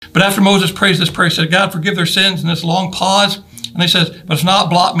But after Moses prays this prayer, he said, God, forgive their sins, and this long pause. And he says, but it's not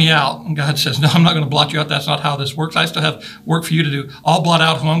blot me out. And God says, no, I'm not going to blot you out. That's not how this works. I still have work for you to do. I'll blot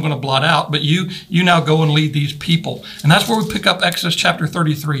out who I'm going to blot out, but you now go and lead these people. And that's where we pick up Exodus chapter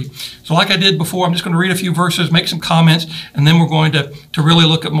 33. So like I did before, I'm just going to read a few verses, make some comments, and then we're going to really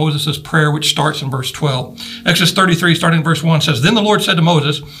look at Moses' prayer, which starts in verse 12. Exodus 33, starting in verse 1, says, Then the Lord said to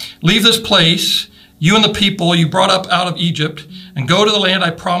Moses, leave this place, you and the people you brought up out of Egypt, and go to the land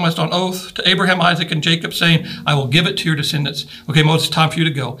I promised on oath to Abraham, Isaac, and Jacob, saying, I will give it to your descendants. Okay, Moses, time for you to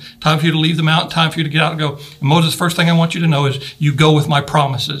go. Time for you to leave the mountain. Time for you to get out and go. And Moses, first thing I want you to know is you go with my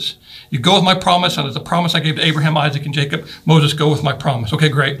promises. You go with my promise, and it's a promise I gave to Abraham, Isaac, and Jacob. Moses, go with my promise. Okay,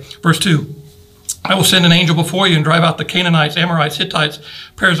 great. Verse 2, I will send an angel before you and drive out the Canaanites, Amorites, Hittites,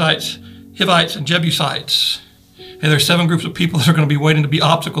 Perizzites, Hivites, and Jebusites. Hey, there's 7 groups of people that are going to be waiting to be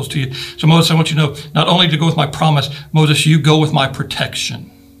obstacles to you. So Moses, I want you to know, not only to go with my promise, Moses, you go with my protection.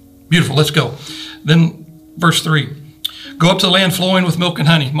 Beautiful, let's go. Then verse 3, go up to the land flowing with milk and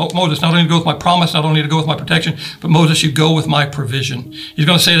honey. Moses, not only to go with my promise, not only to go with my protection, but Moses, you go with my provision. He's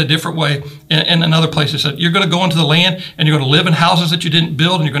going to say it a different way in another place. He said, you're going to go into the land and you're going to live in houses that you didn't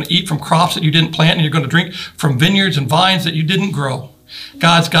build, and you're going to eat from crops that you didn't plant, and you're going to drink from vineyards and vines that you didn't grow.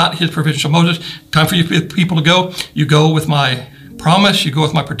 God's got his provision. So Moses, time for you people to go. You go with my promise, you go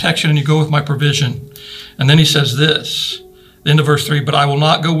with my protection, and you go with my provision. And then he says this, the end of verse 3, but I will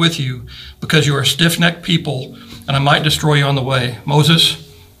not go with you because you are a stiff-necked people, and I might destroy you on the way. Moses,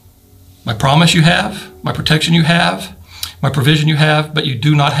 my promise you have, my protection you have, my provision you have, but you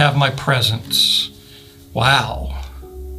do not have my presence. Wow.